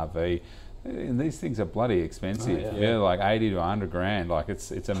buying an RV. And these things are bloody expensive. Oh, yeah, like 80 to 100 grand. Like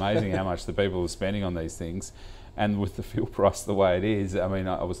it's amazing how much the people are spending on these things. And with the fuel price the way it is, I mean,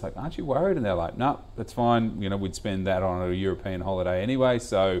 I was like, aren't you worried? And they're like, no, that's fine. We'd spend that on a European holiday anyway.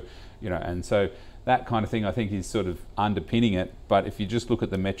 So, and so that kind of thing I think is sort of underpinning it. But if you just look at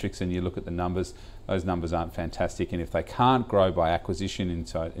the metrics and you look at the numbers, those numbers aren't fantastic. And if they can't grow by acquisition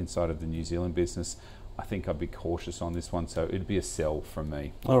inside of the New Zealand business, I think I'd be cautious on this one. So it'd be a sell from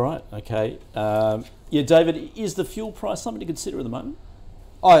me. All right, okay. David, is the fuel price something to consider at the moment?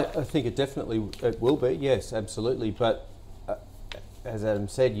 I think it will be, yes, absolutely. But as Adam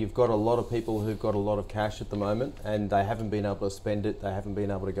said, you've got a lot of people who've got a lot of cash at the moment and they haven't been able to spend it, they haven't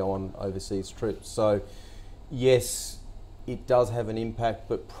been able to go on overseas trips. So yes, it does have an impact,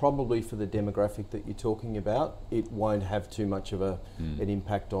 but probably for the demographic that you're talking about, it won't have too much of an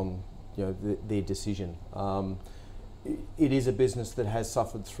impact on their decision. It is a business that has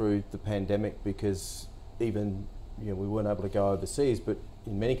suffered through the pandemic because even we weren't able to go overseas, but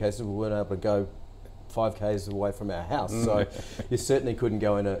in many cases we weren't able to go 5 k's away from our house, so you certainly couldn't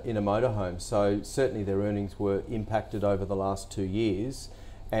go in a motorhome. So certainly their earnings were impacted over the last 2 years,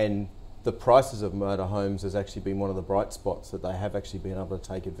 and the prices of motorhomes has actually been one of the bright spots that they have actually been able to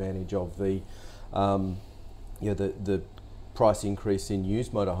take advantage of the price increase in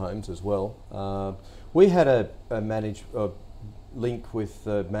used motorhomes as well. We had a link with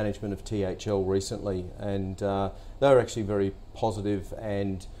the management of THL recently, and they were actually very positive,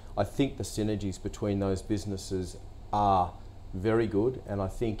 and I think the synergies between those businesses are very good, and I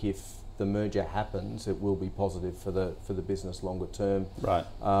think if the merger happens, it will be positive for the business longer term. Right.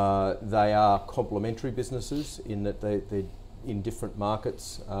 They are complementary businesses in that they're in different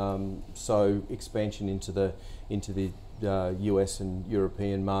markets, so expansion into the US and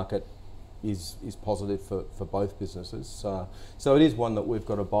European market is positive for both businesses. So it is one that we've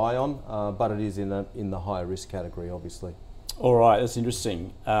got to buy on, but it is in the higher risk category, obviously. All right, that's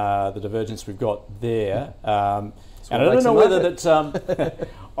interesting. The divergence we've got there, and I don't know whether that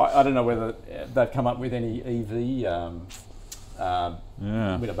I don't know whether they've come up with any EV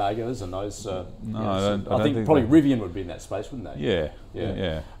Winnebagos and those. I think probably Rivian would be in that space, wouldn't they?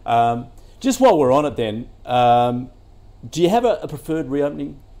 Yeah. Just while we're on it, then, do you have a preferred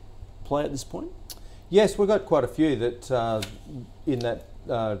reopening play at this point? Yes, we've got quite a few that in that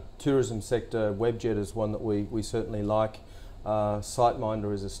tourism sector. Webjet is one that we certainly like.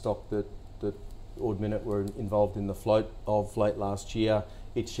 SiteMinder is a stock that Ord Minnett were involved in the float of late last year.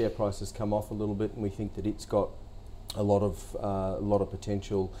 Its share price has come off a little bit, and we think that it's got a lot of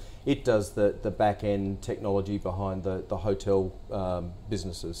potential. It does the back end technology behind the hotel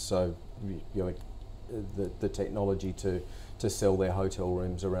businesses. So the technology to sell their hotel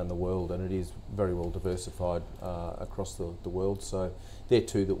rooms around the world, and it is very well diversified across the world. So they're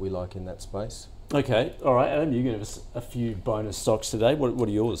two that we like in that space. Okay, all right, Adam, you give us a few bonus stocks today. What are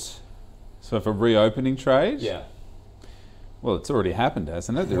yours? So for reopening trade? Yeah. Well, it's already happened,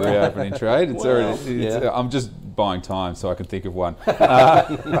 hasn't it? The reopening trade. I'm just buying time so I can think of one.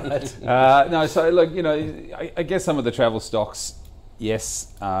 No, so look, I guess some of the travel stocks,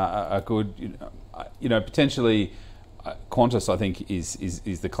 yes, are good. Potentially. Qantas, I think,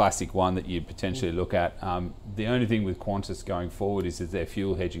 is the classic one that you'd potentially look at. The only thing with Qantas going forward is that their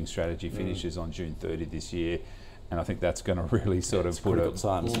fuel hedging strategy finishes on June 30 this year, and I think that's going to really sort of put a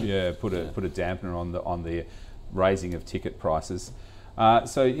dampener on the raising of ticket prices. I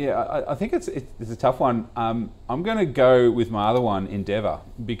think it's a tough one. I'm going to go with my other one, Endeavour,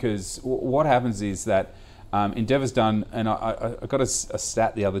 because what happens is that Endeavour's done, and I got a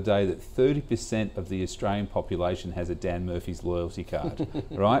stat the other day that 30% of the Australian population has a Dan Murphy's loyalty card,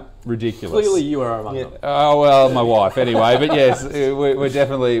 right? Ridiculous. Clearly you are among them. Oh, well, my wife anyway, but yes, we're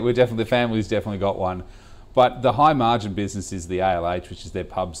definitely, the family's definitely got one. But the high margin business is the ALH, which is their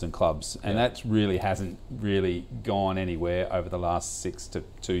pubs and clubs, and that really hasn't really gone anywhere over the last 6 to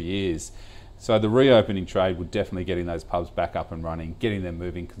 2 years. So the reopening trade would definitely getting those pubs back up and running, getting them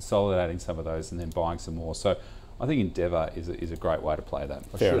moving, consolidating some of those, and then buying some more. So I think Endeavour is a great way to play that.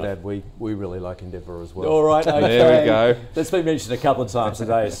 I should add, we really like Endeavour as well. All right, okay. There we go. That's been mentioned a couple of times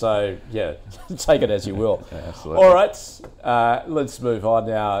today, so yeah, take it as you will. Yeah, absolutely. All right, let's move on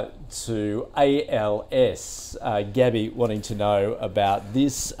now to ALS. Gabby wanting to know about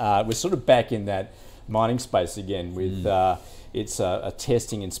this. We're sort of back in that mining space again with... It's a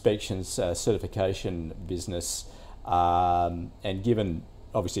testing, inspections, certification business, and given,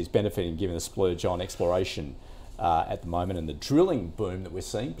 obviously it's benefiting given the splurge on exploration at the moment and the drilling boom that we're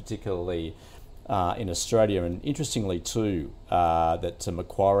seeing, particularly in Australia, and interestingly too, that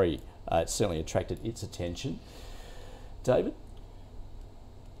Macquarie certainly attracted its attention. David?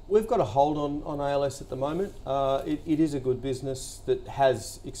 We've got a hold on ALS at the moment. It is a good business that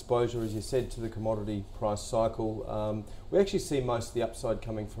has exposure, as you said, to the commodity price cycle. We actually see most of the upside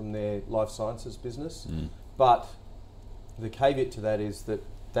coming from their life sciences business, but the caveat to that is that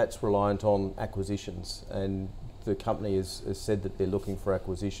that's reliant on acquisitions, and the company has said that they're looking for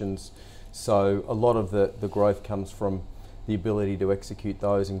acquisitions. So a lot of the growth comes from the ability to execute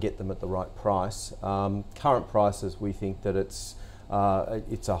those and get them at the right price. Current prices, we think that it's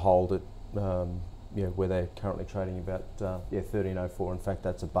a hold at where they're currently trading about $13.04. In fact,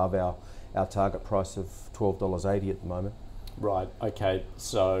 that's above our target price of $12.80 at the moment. Right. Okay.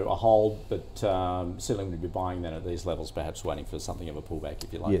 So a hold, but certainly would be buying then at these levels, perhaps waiting for something of a pullback,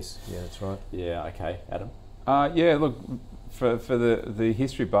 if you like. Yes. Yeah, that's right. Yeah. Okay. Adam. Look, for the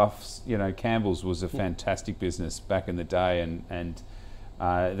history buffs, Campbell's was a fantastic business back in the day, and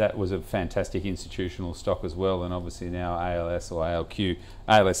that was a fantastic institutional stock as well. And obviously now ALS or ALQ,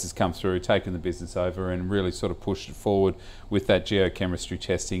 ALS has come through, taken the business over, and really sort of pushed it forward with that geochemistry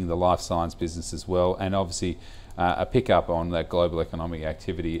testing, the life science business as well, and obviously a pickup on that global economic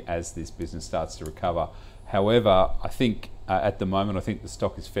activity as this business starts to recover. However, I think at the moment, I think the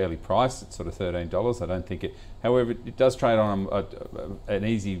stock is fairly priced at sort of $13. I don't think it. However, it does trade on an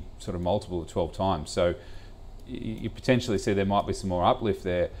easy sort of multiple of 12 times. So you potentially see there might be some more uplift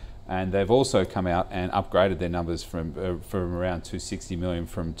there. And they've also come out and upgraded their numbers from around 260 million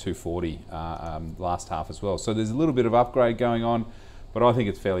from 240 last half as well. So there's a little bit of upgrade going on, but I think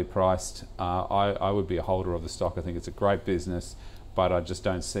it's fairly priced. I would be a holder of the stock. I think it's a great business, but I just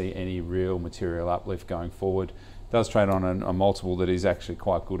don't see any real material uplift going forward. It does trade on a multiple that is actually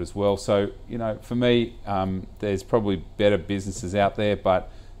quite good as well. So, for me, there's probably better businesses out there, but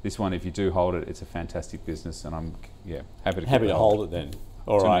this one, if you do hold it, it's a fantastic business, and I'm happy to hold it then.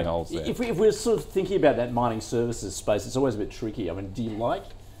 All Too right. many holds there. If we're sort of thinking about that mining services space, it's always a bit tricky. I mean, do you like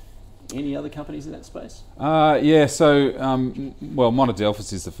any other companies in that space? So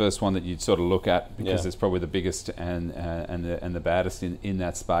Monadelphous is the first one that you'd sort of look at because it's probably the biggest and the baddest in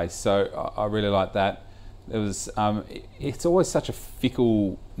that space. So I really like that. It's always such a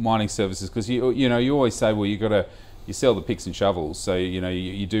fickle mining services because you always say, well, you sell the picks and shovels, so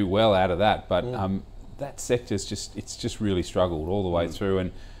you do well out of that, but that sector's just really struggled all the way through,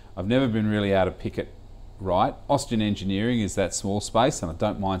 and I've never been really able to pick it right. Austin Engineering is that small space, and I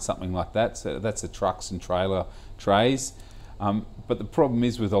don't mind something like that. So that's the trucks and trailer trays. But the problem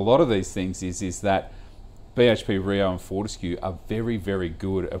is with a lot of these things is that BHP, Rio and Fortescue are very, very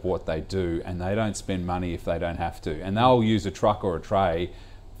good at what they do, and they don't spend money if they don't have to. And they'll use a truck or a tray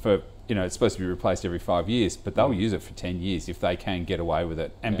for, it's supposed to be replaced every 5 years, but they'll use it for 10 years if they can get away with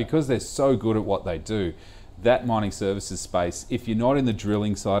it. And because they're so good at what they do, that mining services space, if you're not in the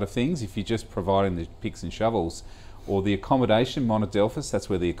drilling side of things, if you're just providing the picks and shovels, or the accommodation, Monadelphous, that's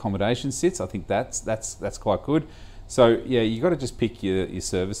where the accommodation sits. I think that's quite good. So you got to just pick your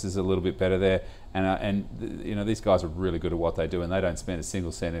services a little bit better there, and these guys are really good at what they do, and they don't spend a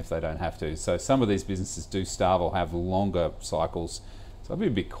single cent if they don't have to. So some of these businesses do starve or have longer cycles. So I'd be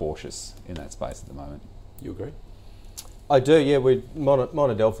a bit cautious in that space at the moment. You agree? I do, yeah.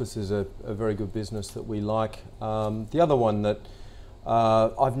 Monadelphous is a very good business that we like. The other one that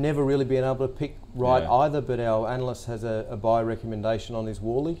I've never really been able to pick right either, but our analyst has a buy recommendation on, is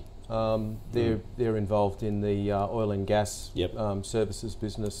Worley. They're involved in the oil and gas services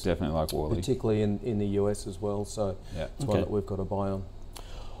business. Definitely like Worley. Particularly in the US as well, so it's one that we've got a buy on.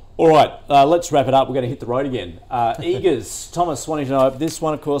 All right, let's wrap it up. We're going to hit the road again. Eagers, Thomas wanting to know, this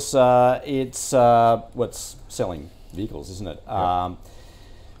one, of course, it's what's selling vehicles, isn't it? Yep.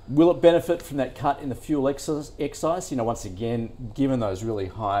 Will it benefit from that cut in the fuel excise? Once again, given those really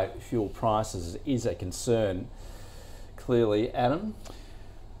high fuel prices, is a concern. Clearly, Adam.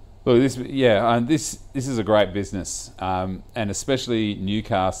 Look, this is a great business, and especially new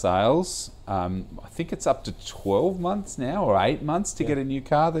car sales. I think it's up to 12 months now, or 8 months to get a new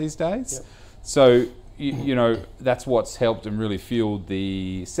car these days. Yep. So that's what's helped and really fueled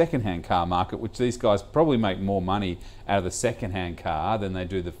the second-hand car market, which these guys probably make more money out of the second-hand car than they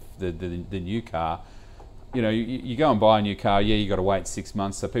do the new car. You go and buy a new car, you got to wait 6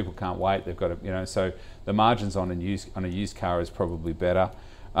 months, so people can't wait. They've got to, so the margins on a used car is probably better.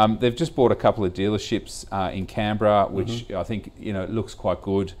 They've just bought a couple of dealerships in Canberra, which I think looks quite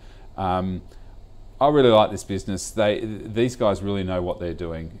good. I really like this business. These guys really know what they're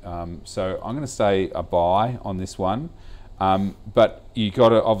doing. So I'm going to say a buy on this one. But you got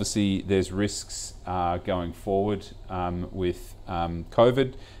to, obviously, there's risks going forward with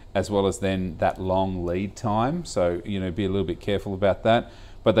COVID, as well as then that long lead time. So be a little bit careful about that.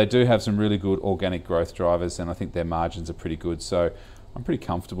 But they do have some really good organic growth drivers, and I think their margins are pretty good. So I'm pretty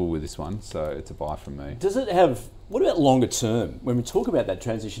comfortable with this one, so it's a buy from me. Does it have, what about longer term? When we talk about that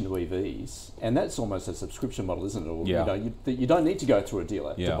transition to EVs, and that's almost a subscription model, isn't it? Or, Yeah. you don't need to go through a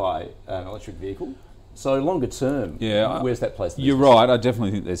dealer to buy an electric vehicle. So longer term, where's that place? You're right. I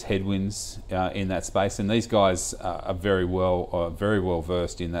definitely think there's headwinds in that space, and these guys are very well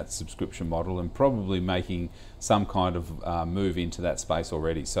versed in that subscription model, and probably making some kind of move into that space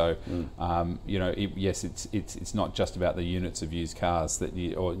already. So, yes, it's not just about the units of used cars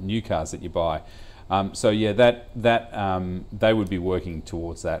or new cars that you buy. They would be working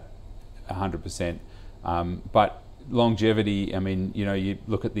towards that 100%. But longevity, I mean, you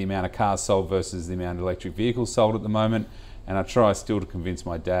look at the amount of cars sold versus the amount of electric vehicles sold at the moment, and I try still to convince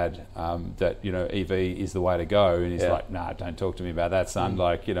my dad that EV is the way to go, and he's like, "Nah, don't talk to me about that, son."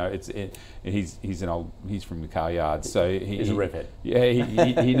 Like, he's from the car yard, so he's a redhead. Yeah,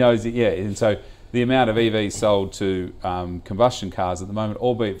 he knows it. Yeah, and so the amount of EVs sold to combustion cars at the moment,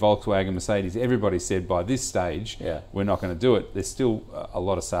 albeit Volkswagen, Mercedes, everybody said by this stage we're not going to do it. There's still a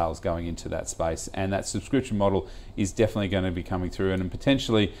lot of sales going into that space, and that subscription model is definitely going to be coming through, and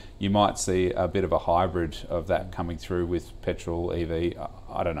potentially you might see a bit of a hybrid of that coming through with petrol, EV.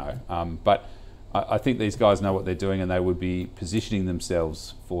 I don't know, but I think these guys know what they're doing, and they would be positioning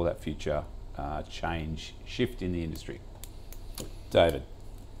themselves for that future shift in the industry. David.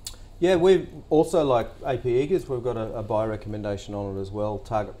 Yeah, we've also, like AP Eagers, we've got a buy recommendation on it as well.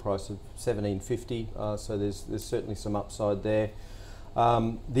 Target price of $17.50, so there's certainly some upside there.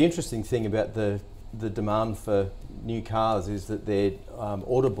 The interesting thing about the demand for new cars is that their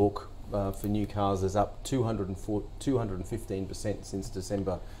order book for new cars is up 215% since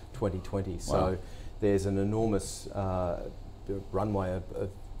December 2020. Wow. So there's an enormous runway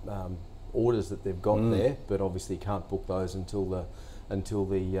of orders that they've got there, but obviously can't book those until the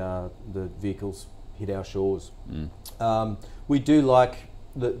vehicles hit our shores. We do like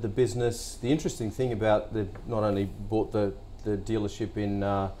the business. The interesting thing about they've not only bought the dealership in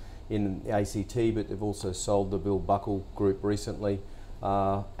ACT, but they've also sold the Bill Buckle Group recently.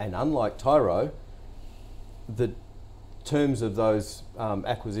 And unlike Tyro, the terms of those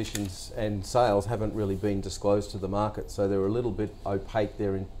acquisitions and sales haven't really been disclosed to the market, so they're a little bit opaque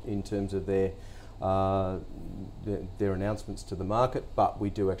there in terms of their announcements to the market. But we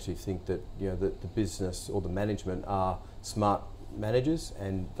do actually think that that the business or the management are smart managers,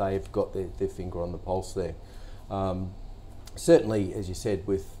 and they've got their finger on the pulse there. Certainly, as you said,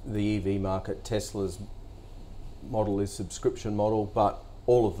 with the EV market, Tesla's model is subscription model, but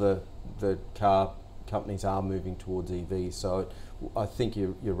all of the car companies are moving towards EVs. So I think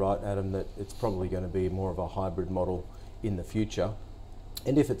you're right, Adam, that it's probably going to be more of a hybrid model in the future.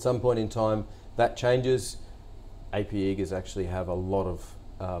 And if at some point in time that changes, AP Eagers actually have a lot of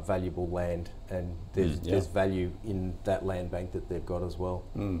valuable land, and there's value in that land bank that they've got as well.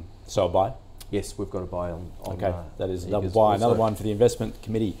 So a buy? Yes, we've got a buy on okay, that is a double Eagers buy. also. Another one for the investment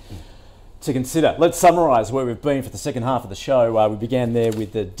committee to consider. Let's summarise where we've been for the second half of the show. We began there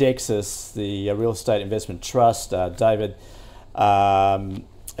with the Dexus, the real estate investment trust. David,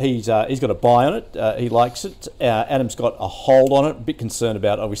 he's got a buy on it. He likes it. Adam's got a hold on it. A bit concerned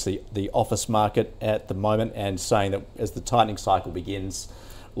about obviously the office market at the moment, and saying that as the tightening cycle begins,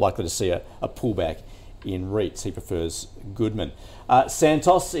 likely to see a pullback in REITs. He prefers Goodman.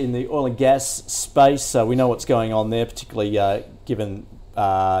 Santos in the oil and gas space. We know what's going on there, particularly given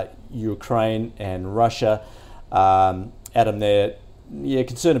Ukraine and Russia. Adam there,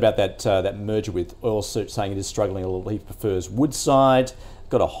 concerned about that merger with Oil Search, saying it is struggling a little. He prefers Woodside,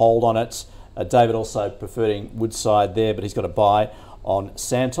 got a hold on it. David also preferring Woodside there, but he's got a buy on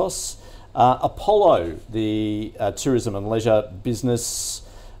Santos. Apollo, the tourism and leisure business,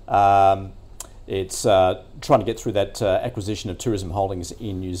 it's trying to get through that acquisition of tourism holdings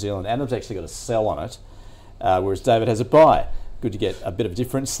in New Zealand. Adam's actually got a sell on it, whereas David has a buy. Good to get a bit of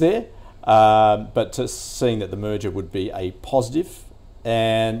difference there, but seeing that the merger would be a positive.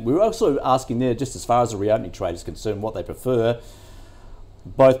 And we were also asking there, just as far as the reopening trade is concerned, what they prefer.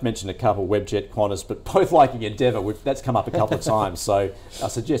 Both mentioned a couple, Webjet, Qantas, but both liking Endeavour. That's come up a couple of times, so I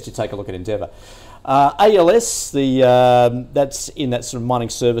suggest you take a look at Endeavour. ALS, that's in that sort of mining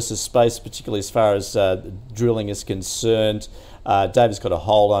services space, particularly as far as drilling is concerned. David's got a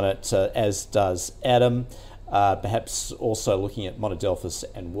hold on it, as does Adam. Perhaps also looking at Monadelphous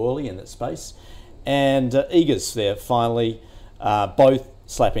and Worley in that space. And Eagers there, finally, both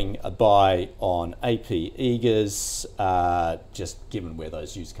slapping a buy on AP Eagers, just given where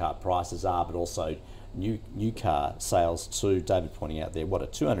those used car prices are, but also new car sales too. David pointing out there, what a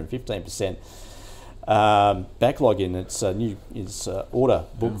 215% backlog in its order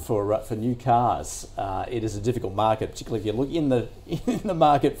book for new cars. It is a difficult market, particularly if you look in the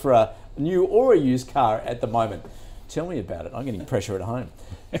market for a new or a used car at the moment. Tell me about it. I'm getting pressure at home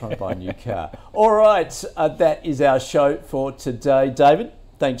trying to buy a new car. All right, that is our show for today. David,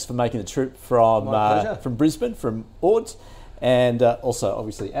 thanks for making the trip from Brisbane, from Ords, and also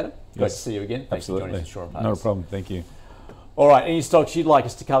obviously Adam. Great to see you again. Thanks for joining us, Shaw and Parks. Not a problem. Thank you. All right, any stocks you'd like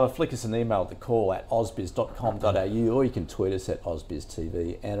us to cover, flick us an email at the call at ausbiz.com.au, or you can tweet us at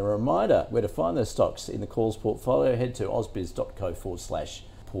ausbiztv. And a reminder, where to find those stocks in the calls portfolio, head to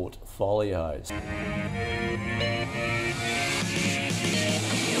ausbiz.co/portfolios.